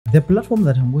The platform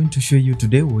that I'm going to show you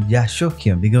today will just shock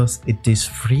you because it is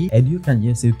free and you can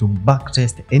use it to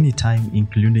backtest anytime,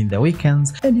 including the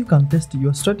weekends, and you can test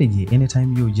your strategy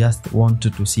anytime you just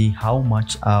wanted to see how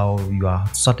much your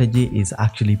strategy is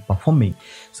actually performing.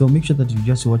 So make sure that you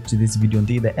just watch this video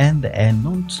until the end and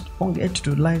don't forget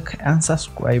to like and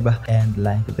subscribe and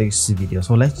like this video.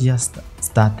 So let's just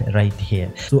start right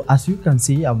here. So as you can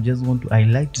see, I'm just going to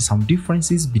highlight some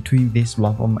differences between this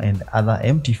platform and other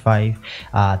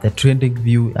MT5, the trending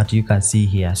view that you can see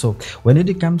here. So when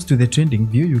it comes to the trending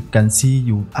view, you can see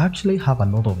you actually have a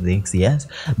lot of things, yes,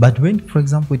 but when, for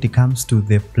example, it comes to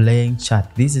the playing chart,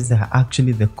 this is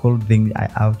actually the cool thing I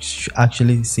have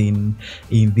actually seen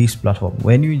in this platform.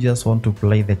 When you just want to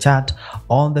play the chart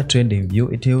on the trending view,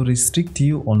 it will restrict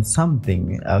you on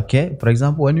something. Okay, for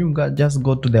example, when you just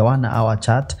go to the 1 hour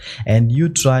chart and you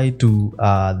try to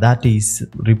that is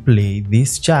replay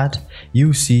this chart,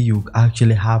 you see you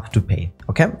actually have to pay.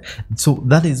 Okay, so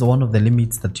that is one of the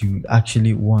limits that you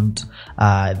actually want.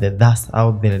 That's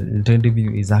how the trending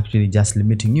view is actually just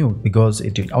limiting you, because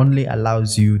it only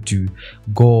allows you to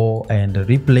go and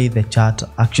replay the chart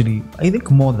actually, I think,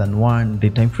 more than 1 day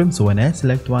time frame. So when I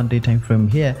select 1 day time frame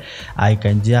here, I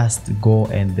can just go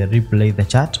and replay the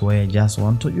chart where I just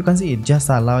want to. You can see it just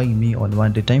allowing me on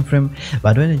 1 day time frame,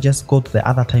 but when I just go to the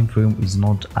other time frame, is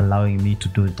not allowing me to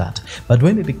do that. But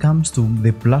when it comes to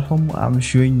the platform I'm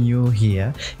showing you here,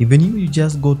 even if you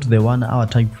just go to the 1 hour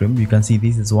time frame, you can see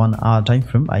this is 1 hour time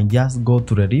frame. I just go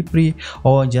to the replay.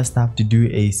 All I just have to do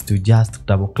is to just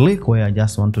double click where I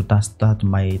just want to start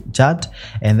my chart,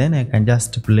 and then I can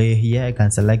just play here. I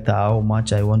can select how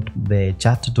much I want the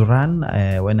chart to run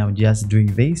when I'm just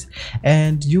doing this,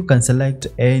 and you can select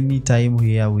any time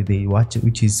here with the watch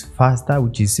which is faster,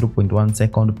 which is 0.1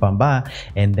 second per bar,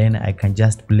 and then I can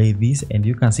just play this, and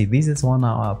you can see this is 1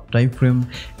 hour time frame,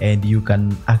 and you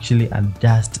can actually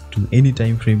adjust to any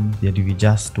time frame that you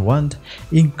just want,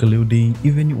 including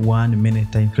even 1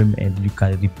 minute time frame, and you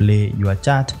can replay your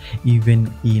chart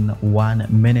even in 1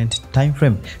 minute time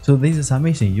frame. So this is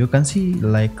amazing. You can see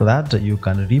like that, you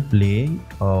can replay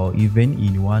or even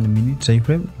in 1 minute time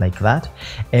frame like that,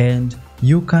 and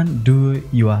you can do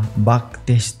your back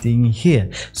testing here.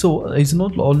 So it's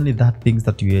not only that things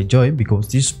that you enjoy, because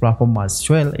this platform as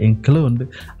well include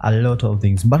a lot of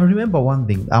things. But remember one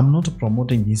thing, I'm not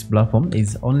promoting this platform,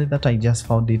 is only that I just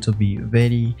found it to be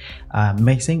very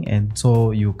amazing, and so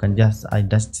you can I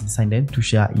just decided to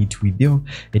share it with you.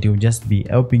 It will just be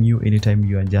helping you anytime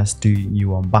you are just doing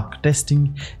your back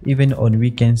testing. Even on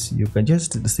weekends, you can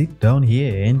just sit down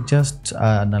here and just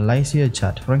analyze your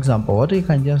chart. For example, what you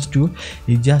can just do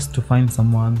is just to find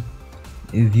someone.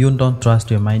 If you don't trust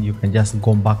your mind, you can just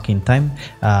go back in time,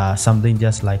 something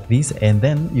just like this, and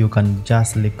then you can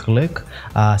just click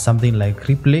something like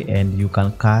replay, and you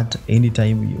can cut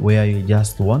anytime where you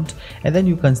just want, and then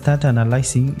you can start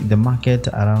analyzing the market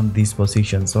around this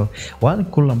position. So one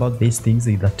cool about these things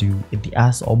is that it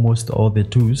has almost all the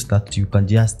tools that you can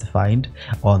just find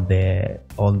on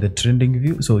the trending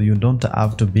view, so you don't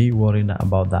have to be worried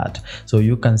about that. So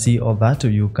you can see all that.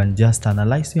 You can just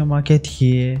analyze your market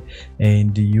here, and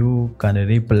you can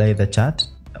replay the chart.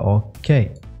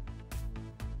 Okay,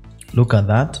 look at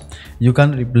that. You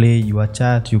can replay your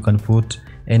chart. You can put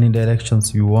any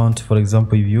directions you want. For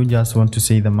example, if you just want to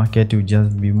say the market will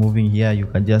just be moving here, you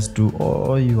can just do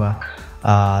all your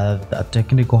the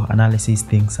technical analysis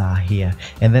things are here.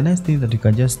 And the next thing that you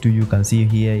can just do, you can see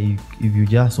here, if you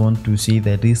just want to see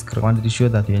the risk quantity ratio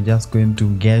that you're just going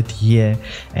to get here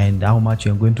and how much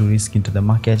you're going to risk into the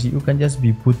market, you can just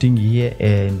be putting here,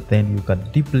 and then you can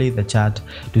replay the chart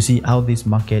to see how this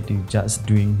market is just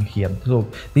doing here. So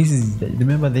this is,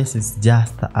 remember, this is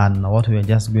just what we are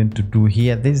just going to do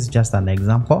here. This is just an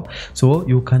example, so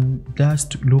you can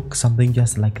just look something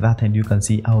just like that, and you can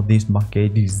see how this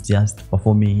market is just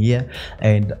performing here,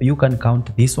 and you can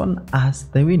count this one as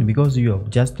the win because you have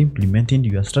just implemented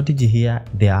your strategy here.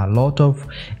 There are a lot of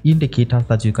indicators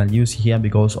that you can use here,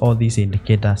 because all these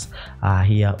indicators are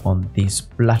here on this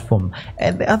platform.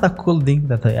 And the other cool thing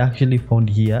that I actually found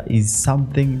here is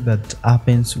something that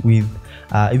happens with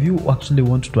if you actually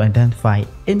want to identify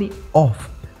any of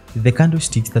the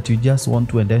candlesticks that you just want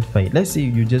to identify. Let's say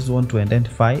you just want to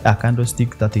identify a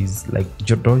candlestick that is like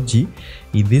doji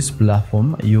in this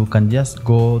platform. You can just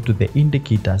go to the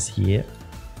indicators here,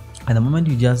 and the moment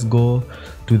you just go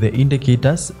to the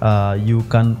indicators, you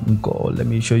can go, let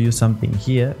me show you something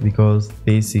here, because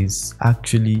this is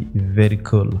actually very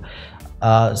cool.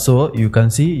 So you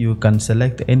can see, you can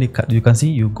select any, you can see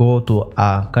you go to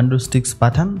a candlesticks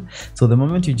pattern. So the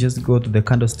moment you just go to the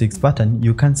candlesticks pattern,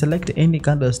 you can select any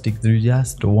candlestick you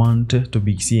just want to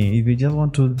be seeing. If you just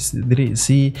want to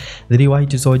see the 3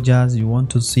 white soldiers, you want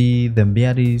to see the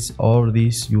bearish, or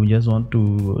this, you just want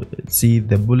to see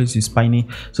the bullish spiny.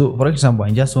 So for example,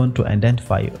 I just want to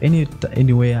identify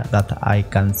anywhere that I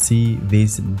can see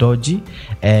this doji,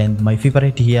 and my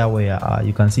favorite here, where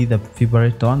you can see the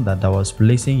favorite one that I was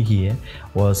placing here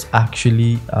was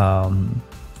actually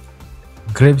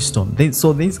gravestone.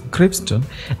 So this gravestone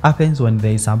happens when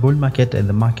there is a bull market and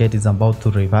the market is about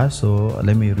to reverse. So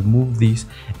let me remove this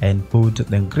and put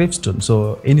the gravestone.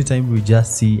 So anytime we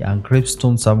just see a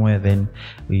gravestone somewhere, then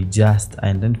we just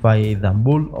identify the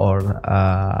bull or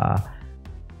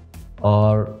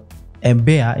a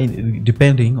bear,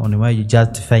 depending on where you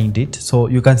just find it. So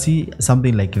you can see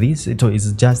something like this. It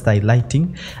is just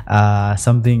highlighting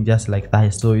something just like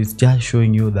that. So it's just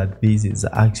showing you that this is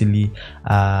actually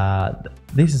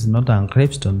this is not a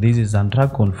gravestone, this is a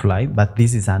dragonfly, but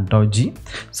this is a doji.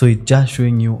 So it's just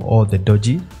showing you all the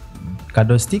doji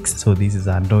candlesticks. So this is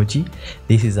a doji,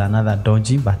 this is another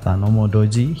doji, but a normal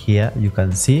doji. Here you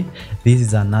can see this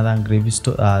is another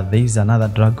gravestone, this is another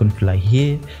dragonfly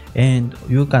here, and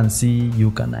you can see,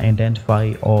 you can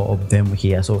identify all of them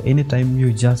here. So anytime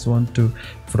you just want to,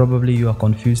 probably you are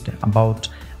confused about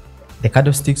the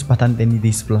candlesticks pattern, then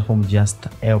this platform just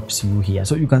helps you here.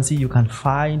 So you can see, you can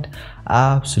find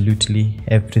absolutely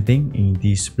everything in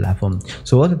this platform.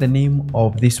 So what is the name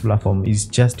of this platform? Is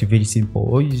just very simple.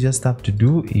 All you just have to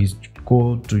do is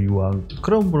go to your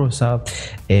Chrome browser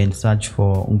and search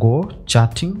for Go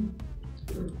Charting,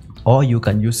 or you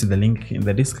can use the link in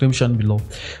the description below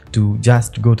to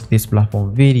just go to this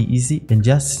platform. Very easy, and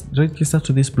just register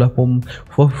to this platform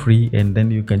for free, and then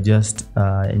you can just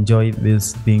enjoy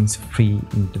these things free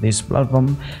into this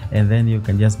platform, and then you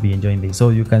can just be enjoying this. So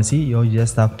you can see, all you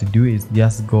just have to do is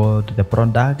just go to the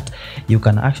product. You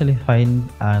can actually find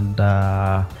and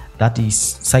that is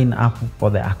sign up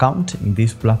for the account in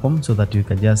this platform, so that you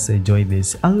can just enjoy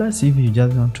this. Unless if you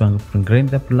just want to upgrade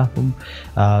the platform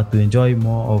to enjoy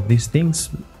more of these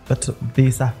things, but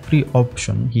there's a free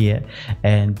option here,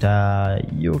 and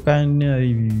you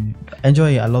can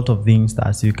enjoy a lot of things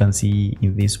as you can see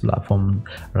in this platform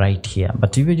right here.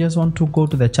 But if you just want to go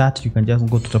to the chart, you can just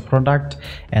go to the product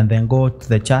and then go to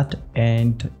the chart,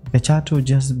 and the chart will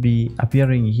just be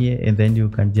appearing here, and then you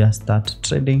can just start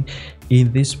trading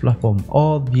in this platform.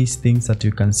 All these things that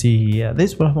you can see here,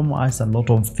 this platform has a lot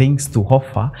of things to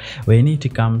offer when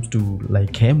it comes to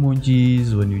like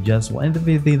emojis. When you just want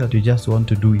everything that you just want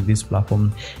to do in this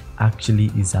platform actually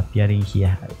is appearing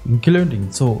here, including,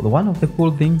 so one of the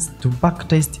cool things to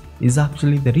backtest is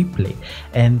actually the replay,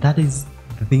 and that is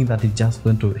the thing that is just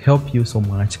going to help you so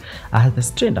much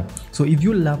as a trader. So if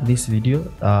you love this video,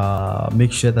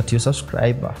 make sure that you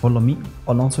subscribe, follow me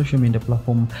on all social media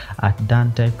platform at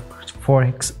Dantech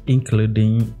Forex,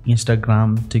 including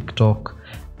Instagram, TikTok,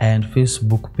 and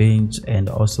Facebook page, and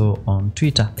also on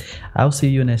Twitter. I'll see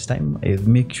you next time.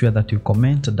 Make sure that you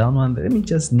comment down and let me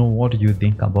just know what you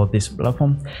think about this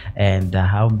platform, and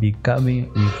I'll be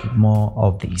coming with more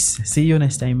of this. See you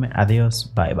next time. Adios,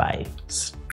 bye bye.